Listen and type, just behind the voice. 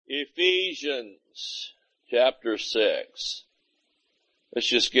Ephesians chapter 6. Let's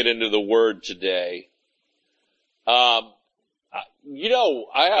just get into the Word today. I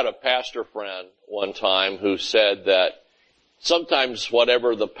had a pastor friend one time who said that sometimes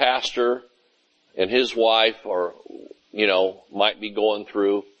whatever the pastor and his wife might be going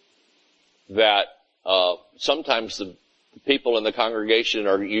through, that sometimes the people in the congregation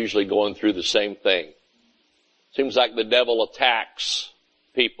are usually going through the same thing. Seems like the devil attacks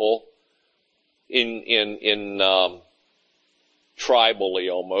people in tribally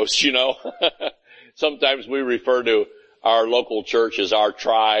almost, Sometimes we refer to our local church as our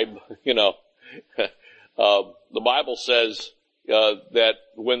tribe, The Bible says that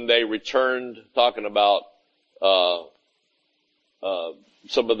when they returned, talking about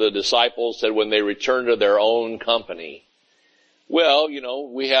some of the disciples said when they returned to their own company. Well,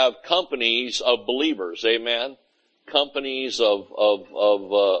 we have companies of believers, amen? Companies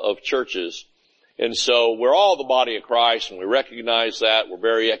of churches. And so we're all the body of Christ, and we recognize that. We're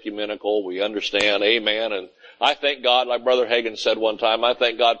very ecumenical. We understand, amen. And I thank God, like Brother Hagin said one time, I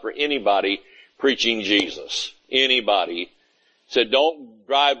thank God for anybody preaching Jesus. Anybody. Said, don't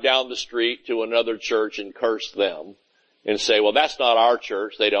drive down the street to another church and curse them and say, well, that's not our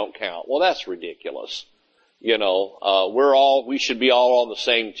church. They don't count. Well, that's ridiculous. We should be all on the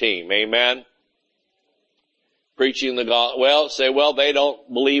same team. Amen. Preaching the gospel. Well, they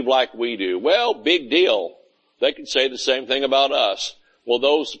don't believe like we do. Well, big deal. They can say the same thing about us. Well,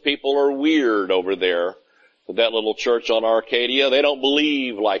 those people are weird over there. That little church on Arcadia, they don't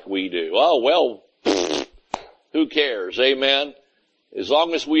believe like we do. Oh, well, who cares? Amen. As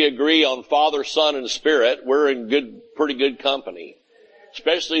long as we agree on Father, Son, and Spirit, we're in pretty good company.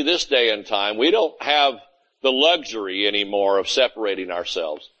 Especially this day and time. We don't have the luxury anymore of separating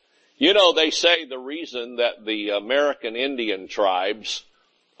ourselves. They say the reason that the American Indian tribes,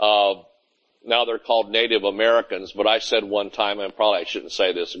 now they're called Native Americans, but I said one time, and probably I shouldn't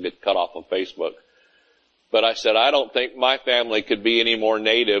say this and get cut off on Facebook, but I said, I don't think my family could be any more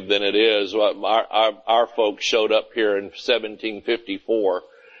native than it is. Our folks showed up here in 1754,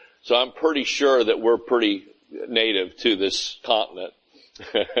 so I'm pretty sure that we're pretty native to this continent.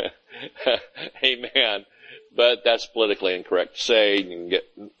 Amen. But that's politically incorrect to say. You can get,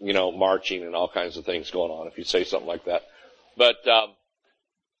 marching and all kinds of things going on if you say something like that. But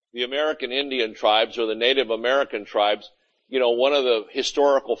the American Indian tribes or the Native American tribes, one of the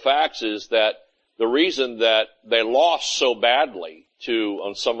historical facts is that the reason that they lost so badly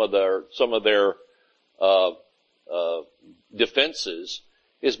on some of their defenses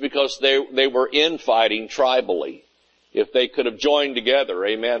is because they were infighting tribally. If they could have joined together,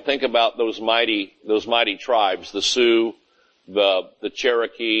 amen. Think about those mighty tribes, the Sioux, the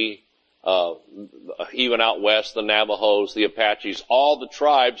Cherokee, even out west, the Navajos, the Apaches, all the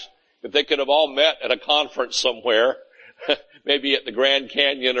tribes, if they could have all met at a conference somewhere, maybe at the Grand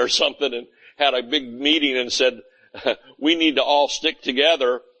Canyon or something, and had a big meeting and said, we need to all stick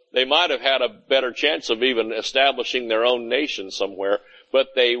together, they might have had a better chance of even establishing their own nation somewhere.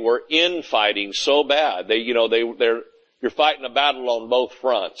 But they were infighting so bad. You're fighting a battle on both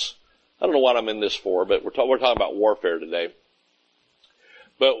fronts. I don't know what I'm in this for, but we're talking about warfare today.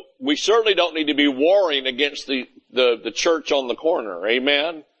 But we certainly don't need to be warring against the church on the corner.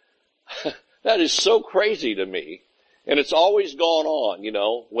 Amen? That is so crazy to me. And it's always gone on,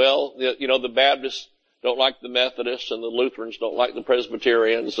 Well, the Baptists don't like the Methodists, and the Lutherans don't like the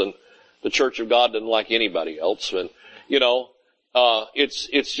Presbyterians, and the Church of God doesn't like anybody else. And,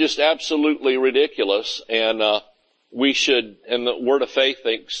 it's just absolutely ridiculous. And, and the Word of Faith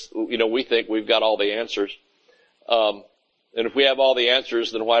thinks, we think we've got all the answers. And if we have all the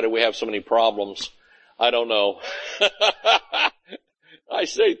answers, then why do we have so many problems? I don't know. I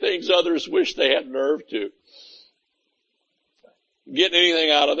say things others wish they had nerve to. Getting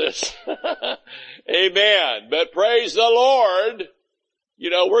anything out of this? Amen. But praise the Lord.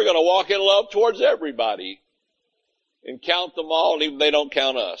 We're going to walk in love towards everybody. And count them all, and even if they don't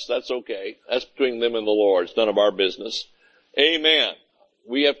count us. That's okay. That's between them and the Lord. It's none of our business. Amen.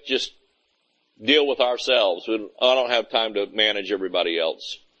 We have to just deal with ourselves. I don't have time to manage everybody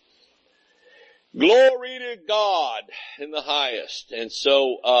else. Glory to God in the highest. And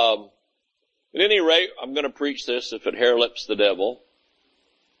so, at any rate, I'm going to preach this if it hair-lips the devil,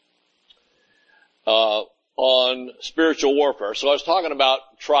 on spiritual warfare. So I was talking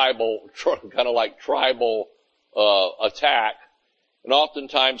about tribal attack, and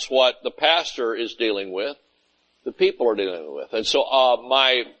oftentimes what the pastor is dealing with, the people are dealing with. And so,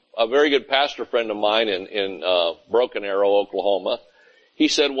 a very good pastor friend of mine in Broken Arrow, Oklahoma, he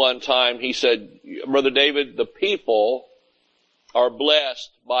said one time, Brother David, the people are blessed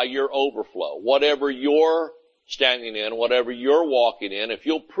by your overflow. Whatever you're standing in, whatever you're walking in, if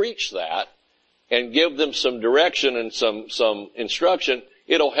you'll preach that and give them some direction and some instruction,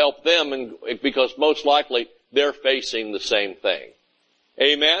 it'll help them, and because most likely they're facing the same thing.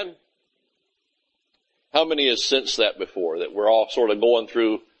 Amen? How many has sensed that before, that we're all sort of going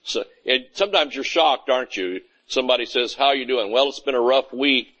through, and sometimes you're shocked, aren't you? Somebody says, how are you doing? Well, it's been a rough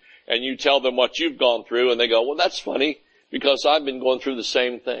week, and you tell them what you've gone through, and they go, well, that's funny, because I've been going through the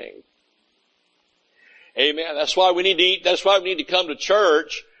same thing. Amen. That's why we need to eat. That's why we need to come to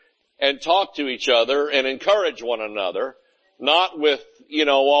church and talk to each other and encourage one another. Not with,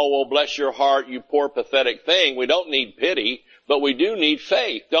 oh, well, bless your heart, you poor pathetic thing. We don't need pity, but we do need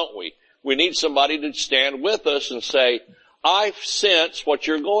faith, don't we? We need somebody to stand with us and say, I sense what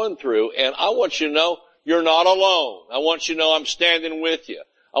you're going through, and I want you to know you're not alone. I want you to know I'm standing with you.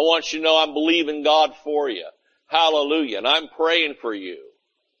 I want you to know I'm believing God for you. Hallelujah. And I'm praying for you.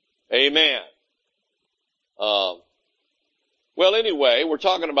 Amen. Well, anyway, we're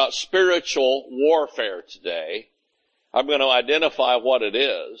talking about spiritual warfare today. I'm going to identify what it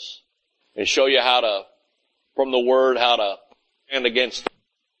is and show you from the Word, how to stand against it.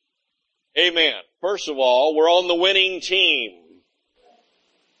 Amen. First of all, we're on the winning team.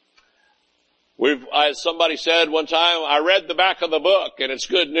 As somebody said one time, I read the back of the book and it's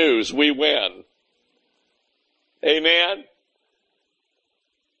good news. We win. Amen.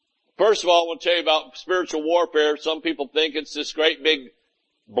 First of all, I want to tell you about spiritual warfare. Some people think it's this great big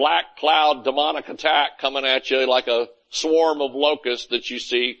black cloud demonic attack coming at you like a swarm of locusts that you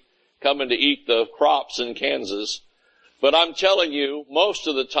see coming to eat the crops in Kansas. But I'm telling you, most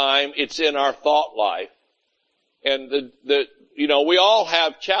of the time it's in our thought life. And we all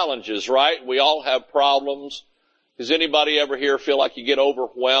have challenges, right? We all have problems. Does anybody ever here feel like you get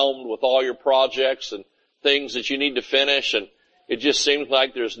overwhelmed with all your projects and things that you need to finish, and it just seems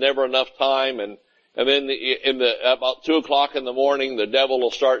like there's never enough time, and then about 2:00 in the morning, the devil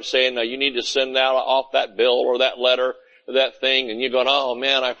will start saying, now you need to send out off that bill or that letter or that thing, and you're going, oh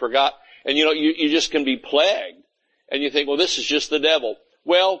man, I forgot. And you just can be plagued. And you think, well, this is just the devil.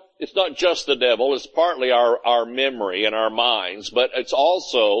 Well, it's not just the devil. It's partly our memory and our minds, but it's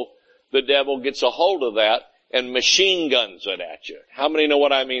also the devil gets a hold of that and machine guns it at you. How many know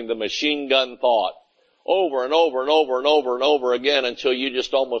what I mean? The machine gun thought. Over and over and over and over and over again until you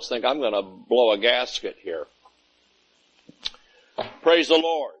just almost think, I'm going to blow a gasket here. Praise the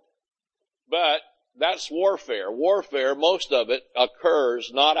Lord. But that's warfare. Warfare, most of it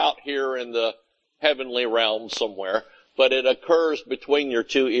occurs not out here in the heavenly realm somewhere, but it occurs between your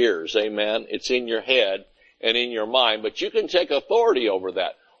two ears. Amen. It's in your head and in your mind, but you can take authority over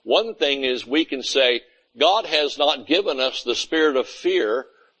that. One thing is we can say, God has not given us the spirit of fear,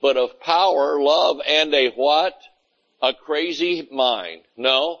 but of power, love, and a what? A crazy mind.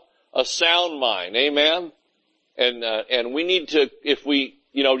 No, a sound mind. Amen. And we need to, if we,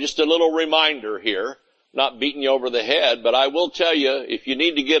 just a little reminder here, not beating you over the head, but I will tell you, if you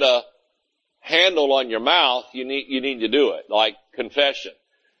need to get a handle on your mouth, you need to do it, like confession.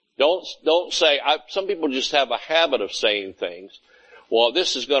 Don't say, some people just have a habit of saying things. Well,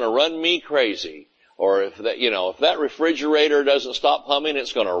 this is going to run me crazy. Or if that refrigerator doesn't stop humming,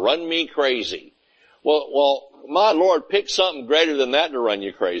 it's going to run me crazy. Well, my Lord, pick something greater than that to run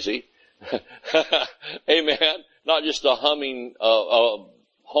you crazy. Amen. Not just a humming,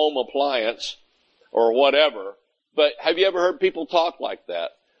 home appliance or whatever. But have you ever heard people talk like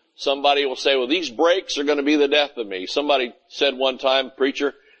that? Somebody will say, well, these brakes are going to be the death of me. Somebody said one time,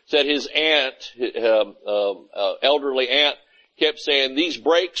 preacher said his aunt, elderly aunt, kept saying, these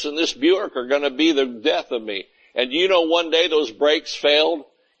brakes and this Buick are going to be the death of me. And one day those brakes failed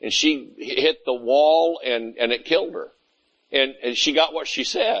and she hit the wall and it killed her. And she got what she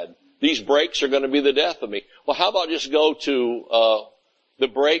said. These brakes are going to be the death of me. Well, how about just go to the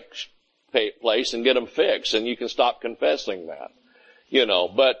brake place and get them fixed, and you can stop confessing that. These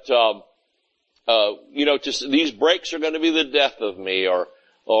brakes are going to be the death of me, or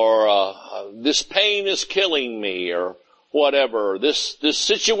this pain is killing me, or whatever. This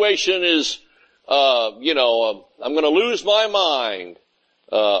situation is, I'm going to lose my mind.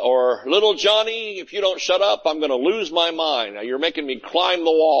 Or little Johnny, if you don't shut up, I'm going to lose my mind. Now you're making me climb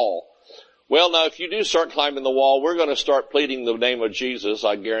the wall. Well, now if you do start climbing the wall, we're going to start pleading the name of Jesus,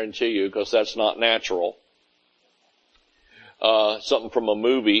 I guarantee you, because that's not natural. Something from a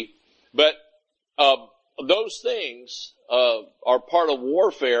movie. But, those things, are part of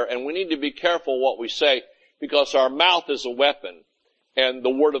warfare, and we need to be careful what we say, because our mouth is a weapon, and the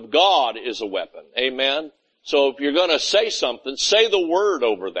Word of God is a weapon. Amen? So if you're going to say something, say the Word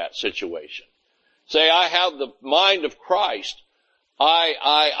over that situation. Say, I have the mind of Christ.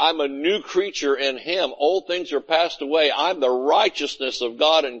 I'm a new creature in Him. Old things are passed away. I'm the righteousness of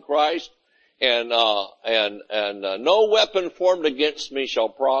God in Christ, and no weapon formed against me shall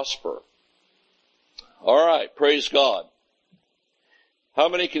prosper. All right, praise God. How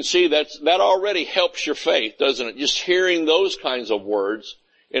many can see that already helps your faith, doesn't it? Just hearing those kinds of words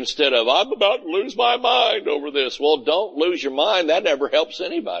instead of, I'm about to lose my mind over this. Well, don't lose your mind. That never helps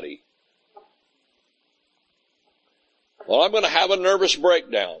anybody. Well, I'm going to have a nervous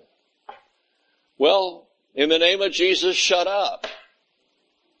breakdown. Well, in the name of Jesus, shut up.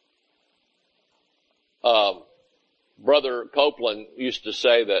 Brother Copeland used to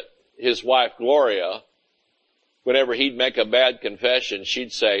say that his wife, Gloria, whenever he'd make a bad confession,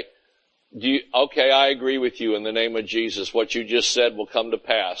 she'd say, okay, I agree with you in the name of Jesus. What you just said will come to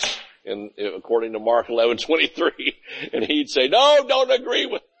pass, according to Mark 11:23. And he'd say, no, don't agree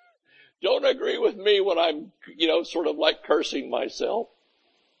with me when I'm, sort of like cursing myself.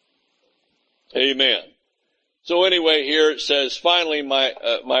 Amen. So anyway, here it says, finally,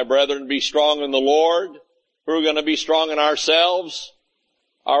 my brethren, be strong in the Lord. Who are going to be strong in ourselves?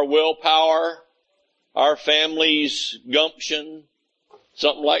 Our willpower, our family's gumption,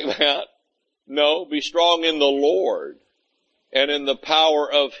 something like that. No, be strong in the Lord and in the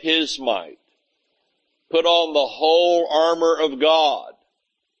power of His might. Put on the whole armor of God.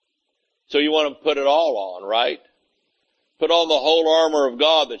 So you want to put it all on, right? Put on the whole armor of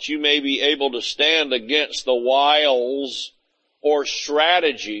God that you may be able to stand against the wiles or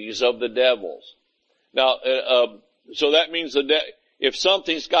strategies of the devils. Now, so that means if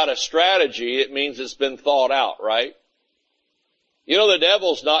something's got a strategy, it means it's been thought out, right? The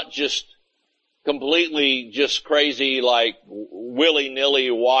devil's not just completely just crazy, like willy-nilly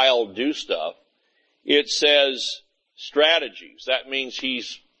wild do stuff. It says strategies. That means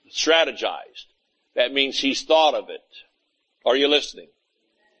he's strategized. That means he's thought of it. Are you listening?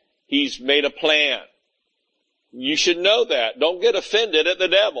 He's made a plan. You should know that. Don't get offended at the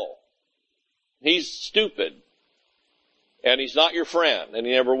devil. He's stupid. And he's not your friend, and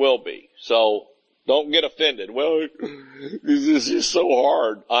he never will be. So, don't get offended. Well, this is just so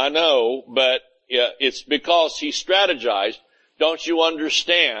hard. I know, but it's because he strategized. Don't you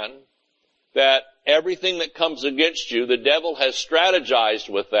understand that everything that comes against you, the devil has strategized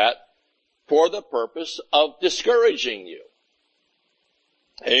with that for the purpose of discouraging you.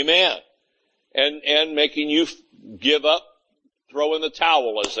 Amen. And making you give up, throw in the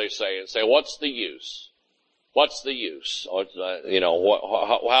towel, as they say, and say, what's the use? What's the use? How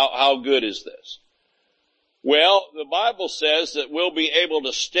good is this? Well, the Bible says that we'll be able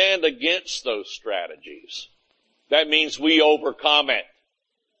to stand against those strategies. That means we overcome it.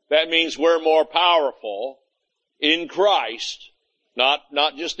 That means we're more powerful in Christ, not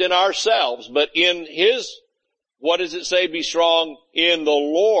just in ourselves, but in His, what does it say? Be strong in the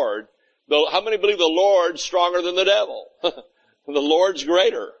Lord. How many believe the Lord's stronger than the devil? The Lord's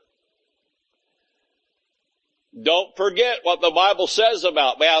greater. Don't forget what the Bible says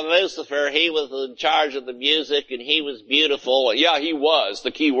about, Lucifer, he was in charge of the music and he was beautiful. Yeah, he was.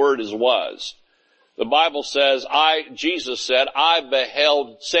 The key word is was. The Bible says, Jesus said, I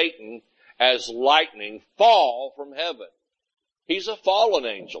beheld Satan as lightning fall from heaven. He's a fallen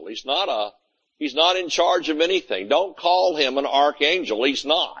angel. He's not in charge of anything. Don't call him an archangel. He's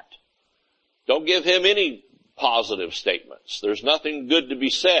not. Don't give him any positive statements. There's nothing good to be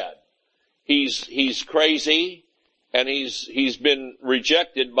said. He's crazy, and he's been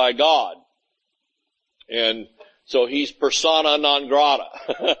rejected by God. And so he's persona non grata.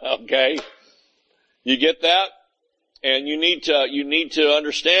 Okay? You get that? And you need to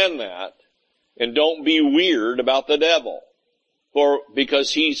understand that, and don't be weird about the devil.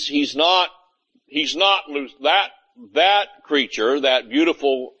 Because he's not that creature, that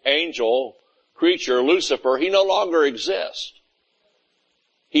beautiful angel creature, Lucifer, he no longer exists.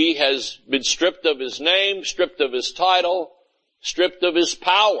 He has been stripped of his name, stripped of his title, stripped of his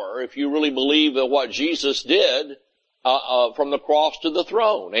power, if you really believe that what Jesus did from the cross to the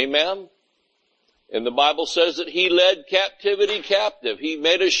throne. Amen? And the Bible says that he led captivity captive. He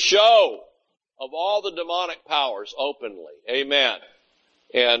made a show of all the demonic powers openly. Amen.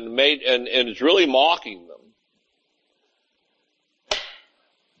 And is really mocking them.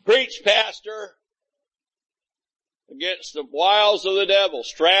 Preach, pastor, against the wiles of the devil,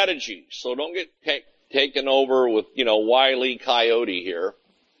 strategies. So don't get taken over with, Wile E. Coyote here.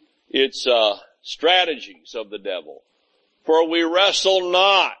 It's strategies of the devil. For we wrestle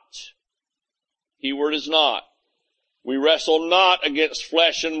not. Keyword is not. We wrestle not against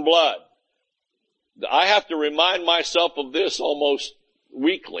flesh and blood. I have to remind myself of this almost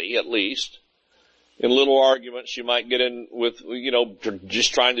weekly, at least. In little arguments you might get in with,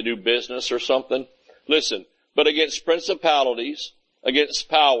 just trying to do business or something. Listen, but against principalities, against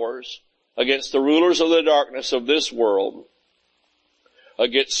powers, against the rulers of the darkness of this world,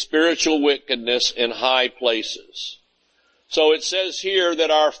 against spiritual wickedness in high places. So it says here that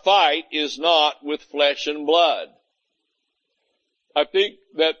our fight is not with flesh and blood. I think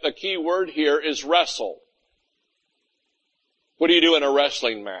that the key word here is wrestle. What do you do in a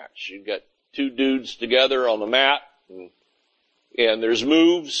wrestling match? You've got two dudes together on the mat, and there's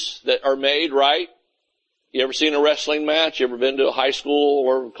moves that are made, right? You ever seen a wrestling match? You ever been to a high school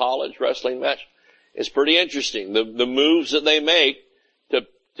or college wrestling match? It's pretty interesting. The moves that they make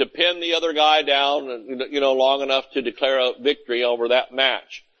to pin the other guy down, long enough to declare a victory over that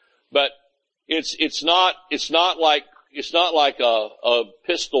match. But it's not like a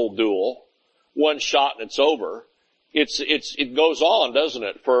pistol duel, one shot and it's over. It goes on, doesn't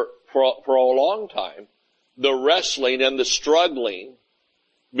it, for a long time. The wrestling and the struggling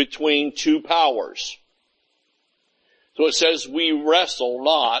between two powers. So it says we wrestle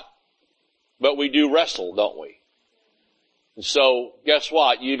not, but we do wrestle, don't we? And so guess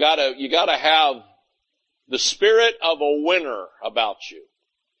what? You gotta have the spirit of a winner about you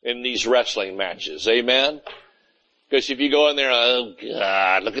in these wrestling matches. Amen? Because if you go in there, oh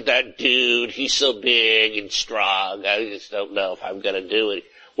God, look at that dude. He's so big and strong. I just don't know if I'm gonna do it.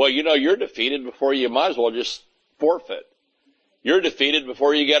 Well, you're defeated before you might as well just forfeit. You're defeated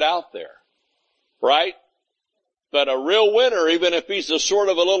before you get out there. Right? But a real winner, even if he's a sort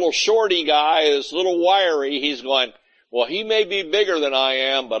of a little shorty guy, is a little wiry, he's going, well, he may be bigger than I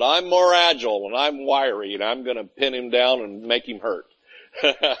am, but I'm more agile and I'm wiry and I'm going to pin him down and make him hurt.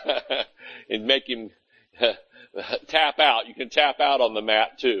 And make him tap out. You can tap out on the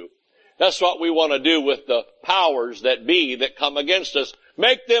mat too. That's what we want to do with the powers that be that come against us.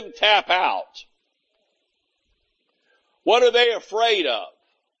 Make them tap out. What are they afraid of?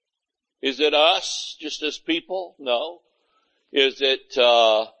 Is it us, just as people? No. Is it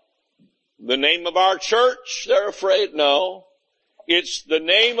the name of our church they're afraid? No. It's the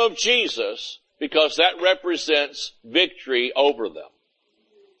name of Jesus, because that represents victory over them.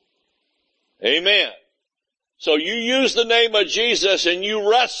 Amen. So you use the name of Jesus and you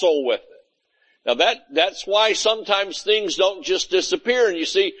wrestle with it. Now that's why sometimes things don't just disappear. And you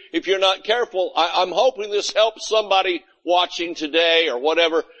see, if you're not careful, I'm hoping this helps somebody watching today or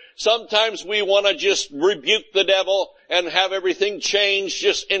whatever. Sometimes we want to just rebuke the devil and have everything change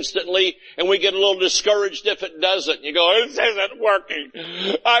just instantly, and we get a little discouraged if it doesn't. You go, this isn't working.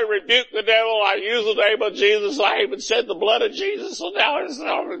 I rebuke the devil, I use the name of Jesus, I even said the blood of Jesus, so now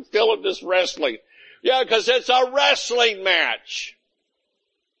I'm still in this wrestling. Yeah, because it's a wrestling match.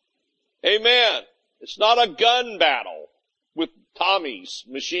 Amen. It's not a gun battle with Tommies,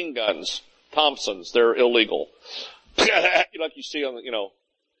 machine guns, Thompsons. They're illegal. Like you see on,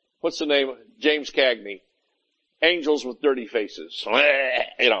 what's the name? James Cagney. Angels with dirty faces.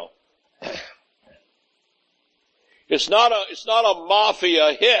 It's not a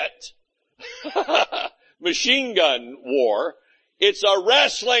mafia hit. Machine gun war. It's a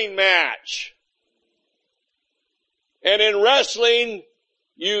wrestling match. And in wrestling,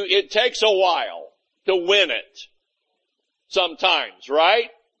 it takes a while to win it. Sometimes, right?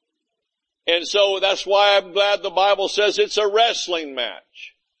 And so that's why I'm glad the Bible says it's a wrestling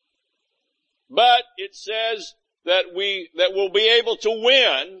match. But it says that we'll be able to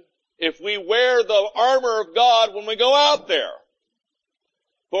win if we wear the armor of God when we go out there.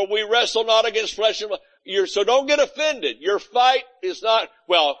 For we wrestle not against flesh and blood. So don't get offended. Your fight is not,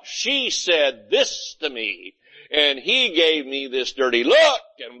 well, she said this to me, and he gave me this dirty look,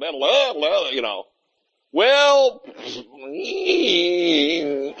 and blah, blah, blah, Well,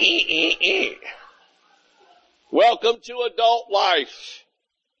 welcome to adult life.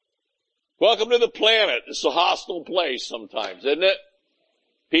 Welcome to the planet. It's a hostile place sometimes, isn't it?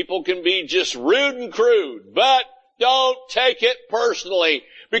 People can be just rude and crude, but don't take it personally,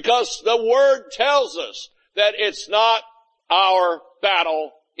 because the Word tells us that it's not our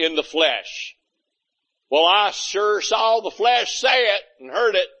battle in the flesh. Well, I sure saw the flesh say it and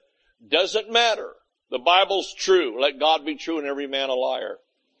heard it. Doesn't matter. The Bible's true. Let God be true and every man a liar.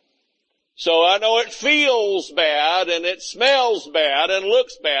 So I know it feels bad and it smells bad and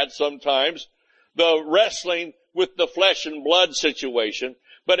looks bad sometimes, the wrestling with the flesh and blood situation,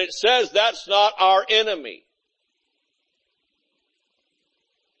 but it says that's not our enemy.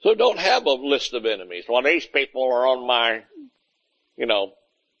 So don't have a list of enemies. Well, these people are on my,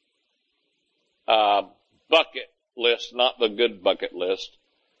 bucket list, not the good bucket list.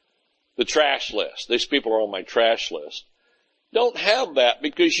 The trash list. These people are on my trash list. don't have that,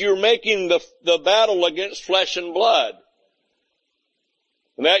 because you're making the battle against flesh and blood.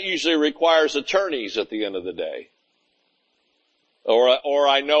 And that usually requires attorneys at the end of the day. Or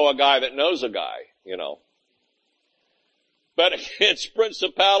I know a guy that knows a guy, you know. But against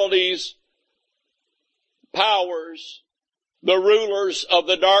principalities, powers, the rulers of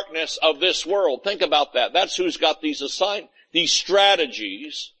the darkness of this world. Think about that. That's who's got these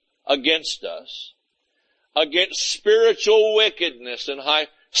strategies against us. Against spiritual wickedness and high.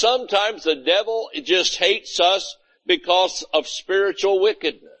 Sometimes the devil just hates us because of spiritual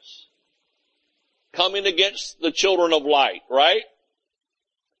wickedness. Coming against the children of light, right?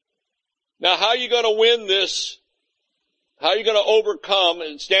 Now, how are you going to win this? How are you going to overcome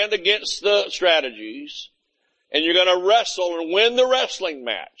and stand against the strategies? And you're going to wrestle and win the wrestling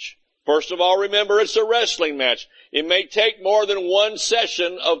match. First of all, remember it's a wrestling match. It may take more than one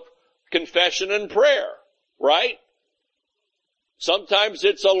session of confession and prayer, right? Sometimes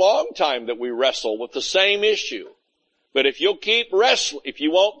it's a long time that we wrestle with the same issue. But if you'll keep wrestling, if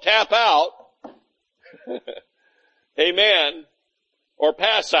you won't tap out, amen, or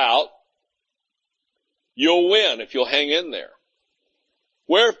pass out, you'll win if you'll hang in there.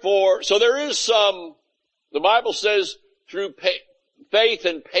 Wherefore, so there is the Bible says, through faith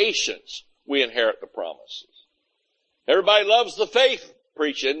and patience, we inherit the promises. Everybody loves the faith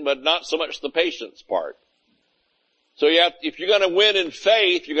preaching, but not so much the patience part. So if you're going to win in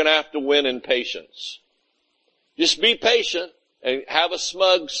faith, you're going to have to win in patience. Just be patient and have a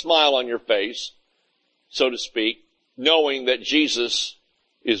smug smile on your face, so to speak, knowing that Jesus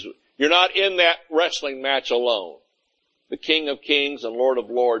you're not in that wrestling match alone. The King of Kings and Lord of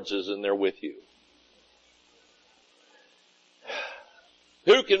Lords is in there with you.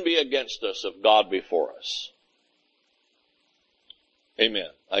 Who can be against us if God be for us? Amen.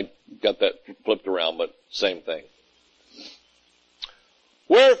 I got that flipped around, but same thing.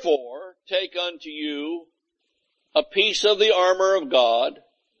 Wherefore, take unto you a piece of the armor of God,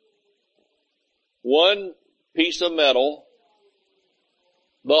 one piece of metal,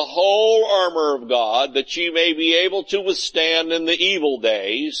 the whole armor of God, that you may be able to withstand in the evil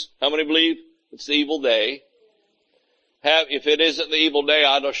days. How many believe it's the evil day? If it isn't the evil day,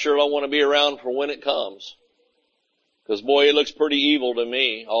 I sure don't want to be around for when it comes. Because boy, it looks pretty evil to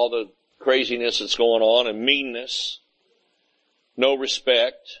me. All the craziness that's going on and meanness. No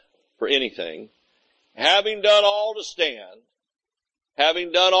respect for anything. Having done all to stand.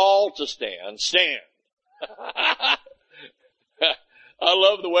 Having done all to stand. Stand. I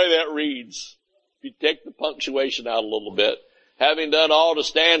love the way that reads. If you take the punctuation out a little bit. Having done all to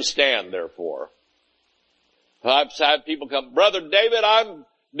stand, stand therefore. I've had people come, Brother David, I'm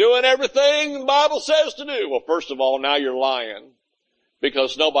doing everything the Bible says to do. Well, first of all, now you're lying.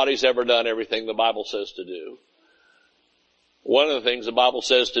 Because nobody's ever done everything the Bible says to do. One of the things the Bible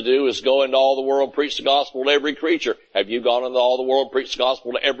says to do is go into all the world, preach the gospel to every creature. Have you gone into all the world, preach the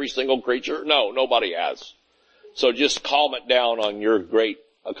gospel to every single creature? No, nobody has. So just calm it down on your great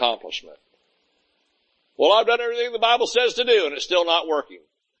accomplishment. Well, I've done everything the Bible says to do and it's still not working.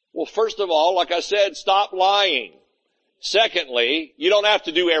 Well, first of all, like I said, stop lying. Secondly, you don't have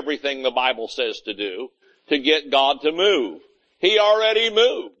to do everything the Bible says to do to get God to move. He already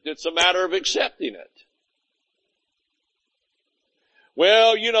moved. It's a matter of accepting it.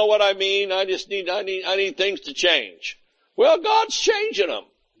 Well, you know what I mean. I need things to change. Well, God's changing them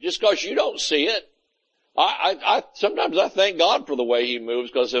just because you don't see it. Sometimes I thank God for the way He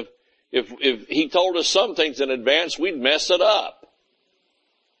moves, because if He told us some things in advance, we'd mess it up.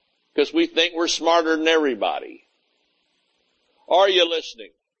 Because we think we're smarter than everybody. Are you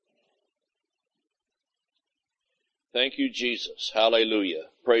listening? Thank you, Jesus. Hallelujah.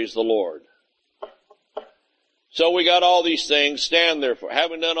 Praise the Lord. So we got all these things. Stand therefore.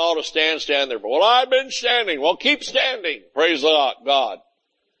 Having done all to stand, stand therefore. Well, I've been standing. Well, keep standing. Praise God.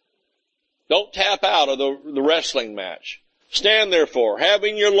 Don't tap out of the wrestling match. Stand therefore,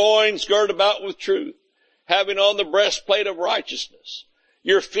 having your loins girded about with truth, having on the breastplate of righteousness,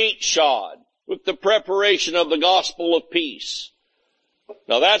 your feet shod with the preparation of the gospel of peace.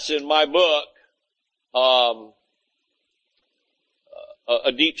 Now that's in my book,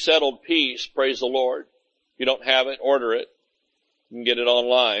 A Deep Settled Peace, praise the Lord. If you don't have it, order it. You can get it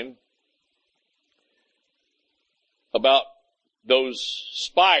online. About those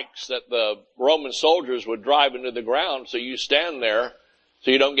spikes that the Roman soldiers would drive into the ground, so you stand there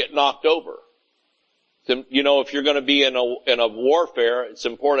so you don't get knocked over. You know, if you're going to be in a warfare, it's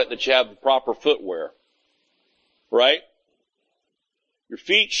important that you have the proper footwear. Right? Your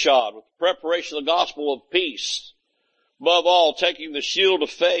feet shod with the preparation of the gospel of peace. Above all, taking the shield of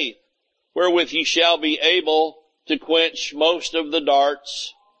faith, wherewith ye shall be able to quench most of the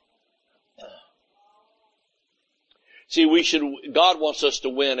darts. See, God wants us to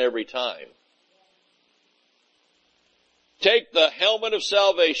win every time. Take the helmet of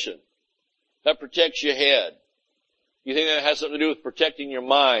salvation that protects your head. You think that has something to do with protecting your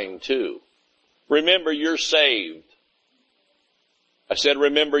mind too? Remember, you're saved. I said,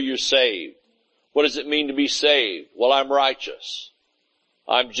 remember, you're saved. What does it mean to be saved? Well, I'm righteous.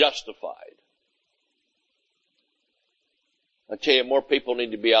 I'm justified. I tell you, more people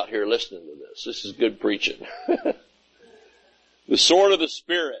need to be out here listening to this. This is good preaching. The sword of the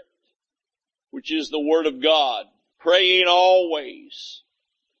Spirit, which is the Word of God. Praying always.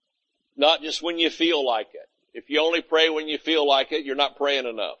 Not just when you feel like it. If you only pray when you feel like it, you're not praying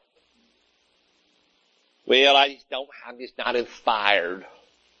enough. Well, I'm just not inspired.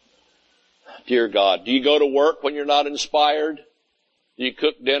 Dear God, do you go to work when you're not inspired? Do you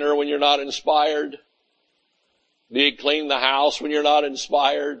cook dinner when you're not inspired? Do you clean the house when you're not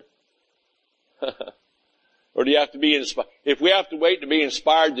inspired? Or do you have to be inspired? If we have to wait to be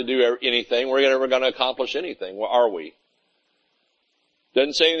inspired to do anything, we're never going to accomplish anything, are we?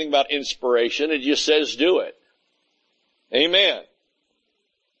 Doesn't say anything about inspiration. It just says do it. Amen.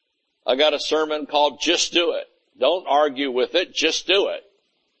 I got a sermon called Just Do It. Don't argue with it. Just do it.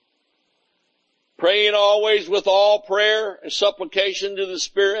 Praying always with all prayer and supplication to the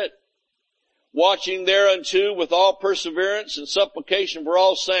Spirit. Watching thereunto with all perseverance and supplication for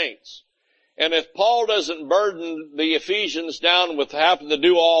all saints. And if Paul doesn't burden the Ephesians down with having to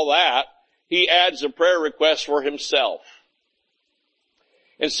do all that, he adds a prayer request for himself.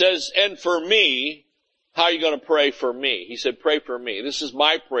 And says, and for me, how are you going to pray for me? He said, pray for me. This is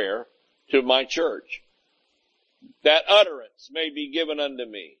my prayer to my church. That utterance may be given unto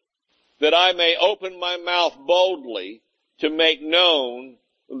me, that I may open my mouth boldly to make known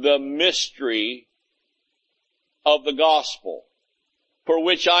the mystery of the gospel, for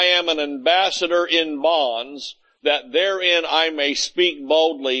which I am an ambassador in bonds, that therein I may speak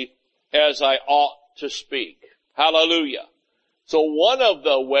boldly as I ought to speak. Hallelujah. So one of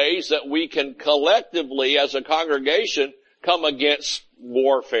the ways that we can collectively as a congregation come against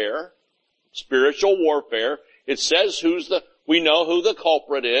warfare, spiritual warfare, it says we know who the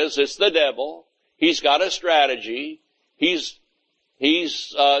culprit is. It's the devil. He's got a strategy. He's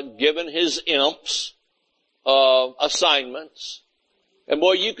given his imps, assignments. And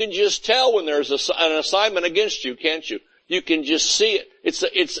boy, you can just tell when there's an assignment against you, can't you? You can just see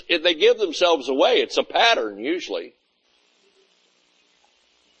it. They give themselves away. It's a pattern usually.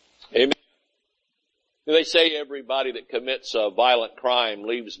 Amen. They say everybody that commits a violent crime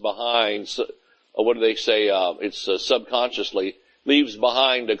leaves behind, what do they say? It's subconsciously leaves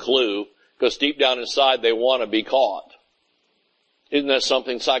behind a clue, because deep down inside they want to be caught. Isn't that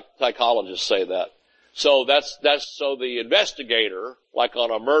something? Psychologists say that. So so the investigator, like on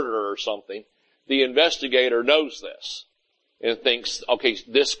a murder or something, the investigator knows this and thinks, okay,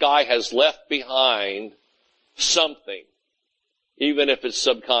 this guy has left behind something, even if it's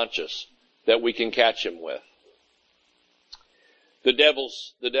subconscious, that we can catch him with. The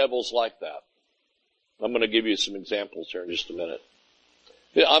devil's like that. I'm going to give you some examples here in just a minute.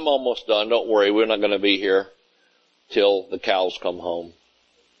 I'm almost done. Don't worry. We're not going to be here till the cows come home.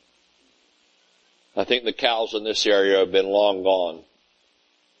 I think the cows in this area have been long gone.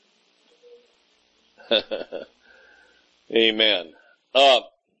 Amen. I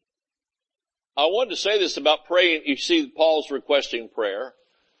wanted to say this about praying. You see, Paul's requesting prayer.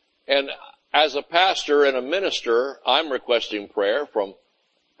 And as a pastor and a minister, I'm requesting prayer from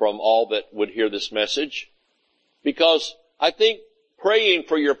all that would hear this message. Because I think praying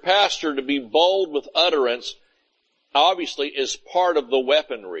for your pastor to be bold with utterance obviously is part of the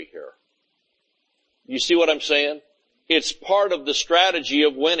weaponry here. You see what I'm saying? It's part of the strategy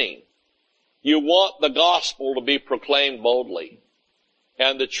of winning. You want the gospel to be proclaimed boldly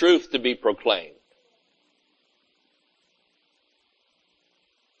and the truth to be proclaimed.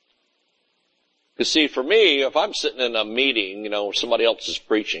 Because see, for me, if I'm sitting in a meeting, where somebody else is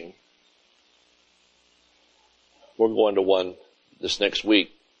preaching, we're going to one this next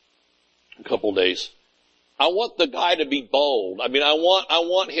week, a couple days. I want the guy to be bold. I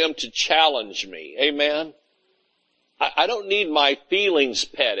want him to challenge me. Amen. I don't need my feelings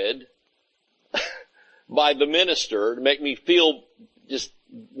petted by the minister to make me feel just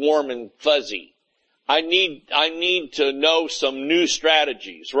warm and fuzzy. I need to know some new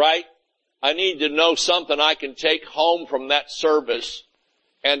strategies, right? I need to know something I can take home from that service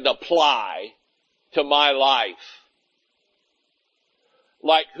and apply to my life.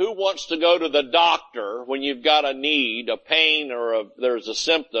 Like, who wants to go to the doctor when you've got a need, a pain, or there's a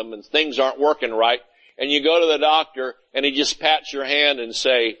symptom and things aren't working right, and you go to the doctor and he just pats your hand and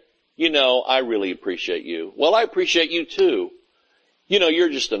say, I really appreciate you. Well, I appreciate you too. You're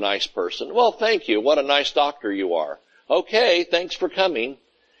just a nice person. Well, thank you. What a nice doctor you are. Okay, thanks for coming.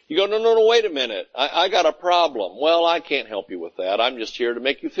 You go, no, wait a minute. I got a problem. Well, I can't help you with that. I'm just here to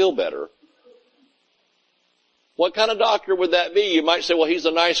make you feel better. What kind of doctor would that be? You might say, well, he's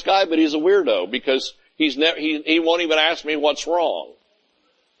a nice guy, but he's a weirdo because he won't even ask me what's wrong.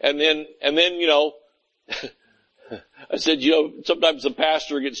 And then, I said, sometimes the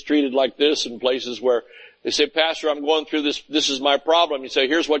pastor gets treated like this in places where they say, Pastor, I'm going through this. This is my problem. You say,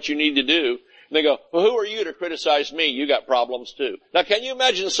 here's what you need to do. And they go, well, who are you to criticize me? You got problems too. Now, can you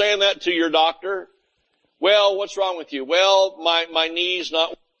imagine saying that to your doctor? Well, what's wrong with you? Well, my knee's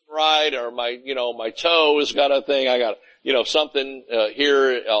not right, or my toe has got a thing. I got, something,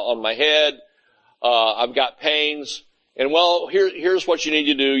 here on my head. I've got pains. And well, here's what you need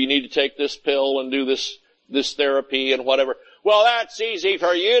to do. You need to take this pill and do this therapy and whatever. Well, that's easy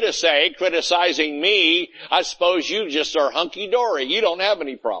for you to say, criticizing me. I suppose you just are hunky-dory. You don't have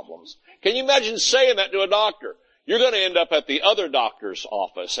any problems. Can you imagine saying that to a doctor? You're going to end up at the other doctor's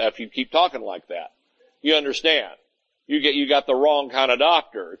office after you keep talking like that. You understand? You got the wrong kind of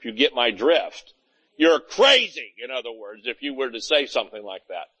doctor, if you get my drift. You're crazy, in other words, if you were to say something like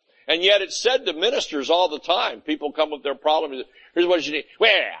that. And yet it's said to ministers all the time. People come with their problems. Here's what you need.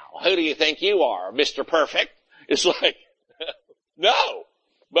 Well, who do you think you are, Mr. Perfect? It's like, no.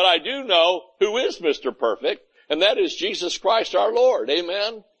 But I do know who is Mr. Perfect, and that is Jesus Christ our Lord.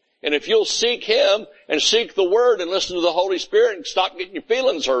 Amen? And if you'll seek Him and seek the Word and listen to the Holy Spirit and stop getting your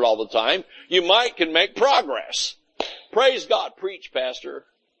feelings hurt all the time, you can make progress. Praise God. Preach, Pastor.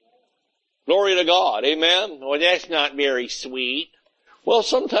 Glory to God. Amen? Well, that's not very sweet. Well,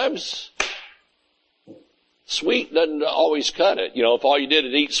 sometimes sweet doesn't always cut it. If all you did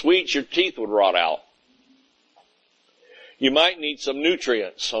is eat sweets, your teeth would rot out. You might need some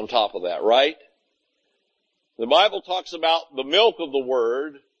nutrients on top of that, right? The Bible talks about the milk of the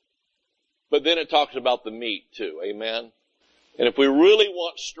Word, but then it talks about the meat too. Amen? And if we really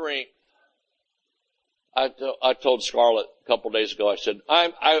want strength, I told Scarlett a couple of days ago, I said,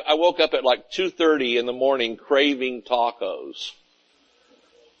 I woke up at like 2:30 in the morning craving tacos.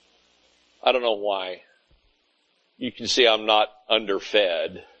 I don't know why. You can see I'm not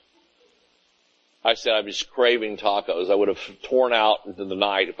underfed. I said I was craving tacos. I would have torn out into the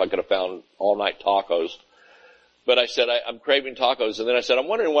night if I could have found all-night tacos. But I said, I'm craving tacos. And then I said, I'm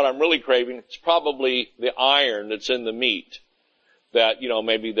wondering what I'm really craving. It's probably the iron that's in the meat. That,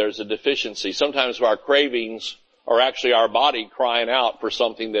 maybe there's a deficiency. Sometimes our cravings are actually our body crying out for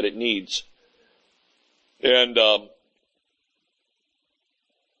something that it needs. And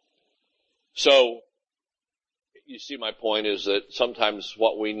so, you see my point is that sometimes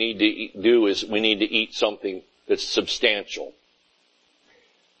what we need to do is we need to eat something that's substantial.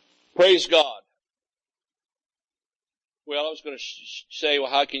 Praise God. Well, I was going to say, well,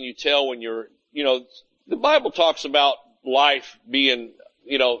 how can you tell when you're, the Bible talks about life being,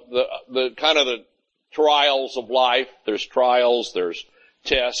 the kind of the trials of life. There's trials, there's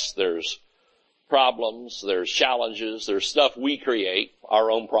tests, there's problems, there's challenges, there's stuff we create,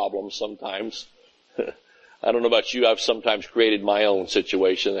 our own problems sometimes. I don't know about you, I've sometimes created my own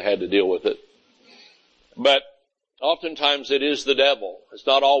situation and had to deal with it. But oftentimes it is the devil. It's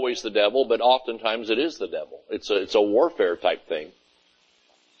not always the devil, but oftentimes it is the devil. It's a warfare type thing.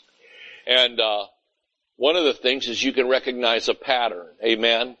 And one of the things is you can recognize a pattern.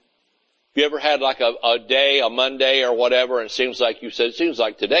 Amen? Have you ever had like a day, a Monday or whatever, and it seems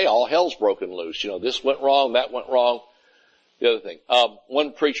like today all hell's broken loose. This went wrong, that went wrong. The other thing.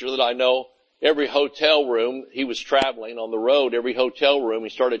 One preacher that I know, every hotel room, he was traveling on the road, every hotel room he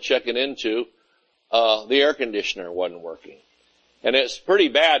started checking into, the air conditioner wasn't working. And it's pretty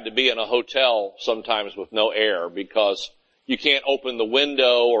bad to be in a hotel sometimes with no air because you can't open the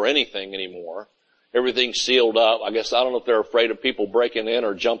window or anything anymore. Everything's sealed up. I don't know if they're afraid of people breaking in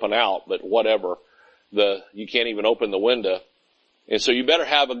or jumping out, but whatever. You can't even open the window. And so you better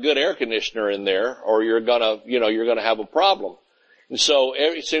have a good air conditioner in there or you're gonna have a problem. And so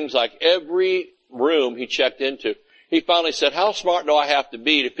it seems like every room he checked into, he finally said, how smart do I have to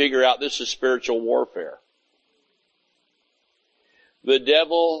be to figure out this is spiritual warfare? The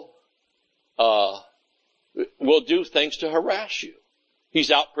devil will do things to harass you. He's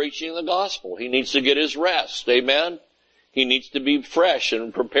out preaching the gospel. He needs to get his rest. Amen? He needs to be fresh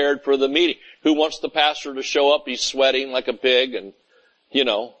and prepared for the meeting. Who wants the pastor to show up? He's sweating like a pig and,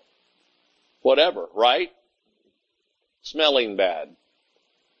 whatever, right? Smelling bad.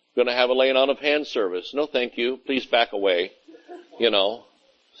 Going to have a laying on of hand service. No, thank you. Please back away.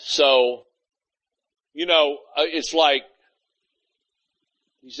 So, It's like,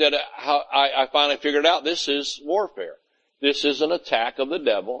 he said, I finally figured out this is warfare. This is an attack of the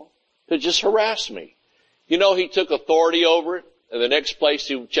devil to just harass me. He took authority over it, and the next place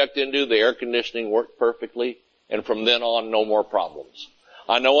he checked into, the air conditioning worked perfectly, and from then on, no more problems.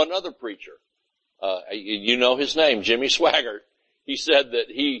 I know another preacher, you know his name, Jimmy Swaggart. He said that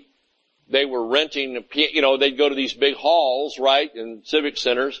they were renting, they'd go to these big halls, right, in civic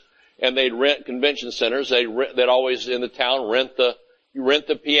centers, and they'd rent convention centers. They'd always in the town you rent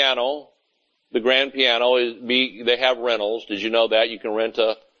the piano, the grand piano. They have rentals. Did you know that? You can rent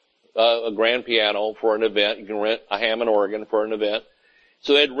a grand piano for an event. You can rent a Hammond organ for an event.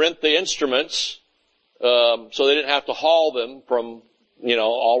 So they'd rent the instruments, so they didn't have to haul them from,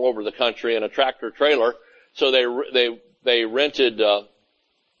 all over the country in a tractor trailer. So they rented,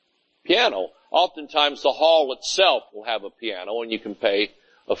 piano. Oftentimes the hall itself will have a piano and you can pay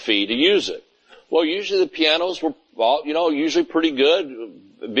a fee to use it. Well, usually the pianos were, usually pretty good.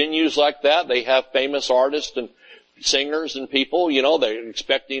 Venues like that, they have famous artists and singers and people, they're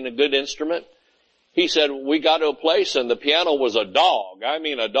expecting a good instrument. He said, we got to a place and the piano was a dog. I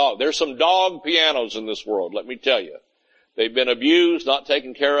mean a dog. There's some dog pianos in this world, let me tell you. They've been abused, not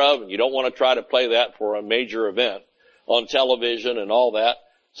taken care of, and you don't want to try to play that for a major event on television and all that.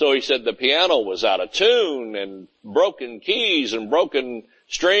 So he said the piano was out of tune and broken keys and broken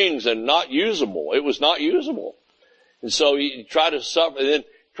strings and not usable. It was not usable. And so he tried to suffer, and then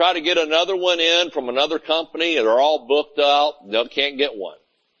try to get another one in from another company, and they're all booked out. They can't get one.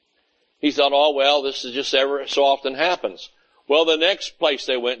 He thought, this is just ever so often happens. Well, the next place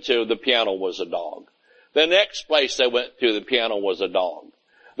they went to, the piano was a dog. The next place they went to, the piano was a dog.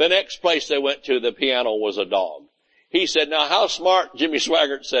 The next place they went to, the piano was a dog. He said, now how smart, Jimmy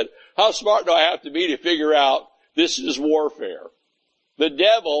Swaggart said, how smart do I have to be to figure out this is warfare? The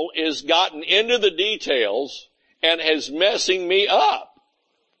devil has gotten into the details and is messing me up.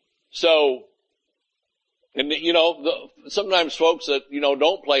 So, and sometimes folks that,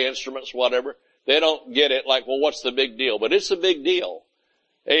 don't play instruments, whatever, they don't get it like, well, what's the big deal? But it's a big deal.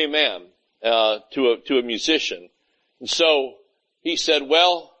 Amen. To a musician. And so he said,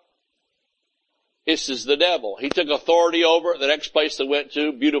 this is the devil. He took authority over it. The next place they went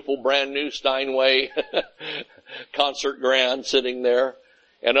to, beautiful brand new Steinway concert grand sitting there.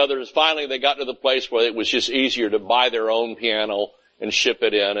 And others, finally they got to the place where it was just easier to buy their own piano and ship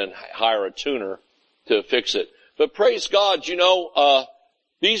it in and hire a tuner to fix it. But praise God,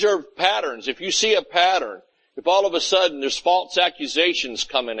 these are patterns. If you see a pattern, if all of a sudden there's false accusations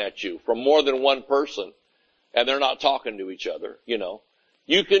coming at you from more than one person and they're not talking to each other,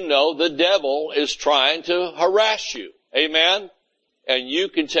 you can know the devil is trying to harass you. Amen? And you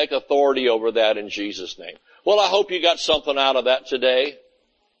can take authority over that in Jesus' name. Well, I hope you got something out of that today.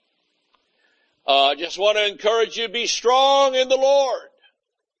 Just want to encourage you to be strong in the Lord.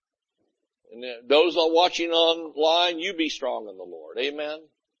 And those are watching online, you be strong in the Lord. Amen?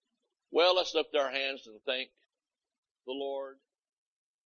 Well, let's lift our hands and thank the Lord.